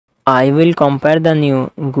I will compare the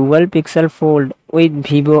new Google Pixel Fold with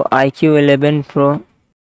Vivo iQOO 11 Pro.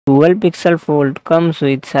 Google Pixel Fold comes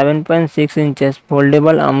with 7.6 inches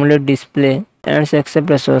foldable AMOLED display and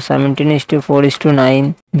aspect ratio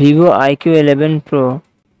 17:4:9. Vivo iQOO 11 Pro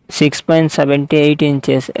 6.78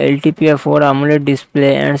 inches LTPS4 AMOLED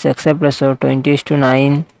display and aspect ratio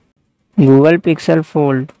 20:9. Google Pixel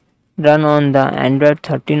Fold run on the Android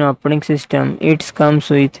 13 operating system. It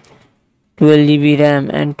comes with 12 GB RAM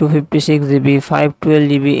and 256 GB 512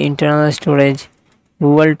 GB internal storage.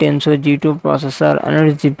 Google Tensor G2 processor,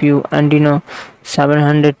 Android GPU, Adreno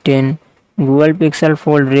 710. Google Pixel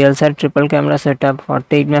Fold real set triple camera setup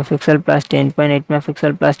 48 megapixel plus 10.8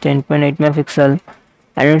 megapixel plus 10.8 megapixel.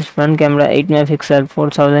 Android front camera 8 megapixel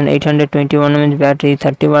 4821 mAh battery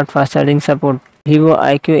 30 watt fast charging support. Vivo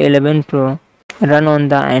iQOO 11 Pro run on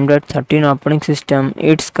the Android 13 operating system.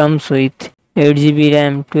 It comes with 8 GB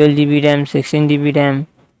RAM, 12 GB RAM, 16 GB RAM,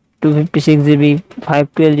 256 GB,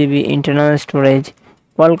 512 GB internal storage.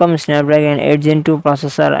 Qualcomm Snapdragon 8 Gen 2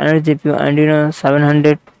 processor, Android GPU Adreno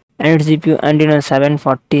 700, Android GPU Adreno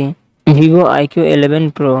 740. Vivo iQOO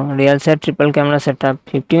 11 Pro real set triple camera setup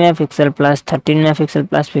 50 megapixel plus 13 megapixel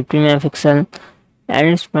plus 50 megapixel.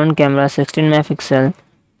 Android front camera 16 megapixel,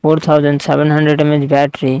 4700 mAh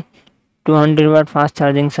battery, 200 watt fast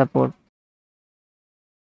charging support.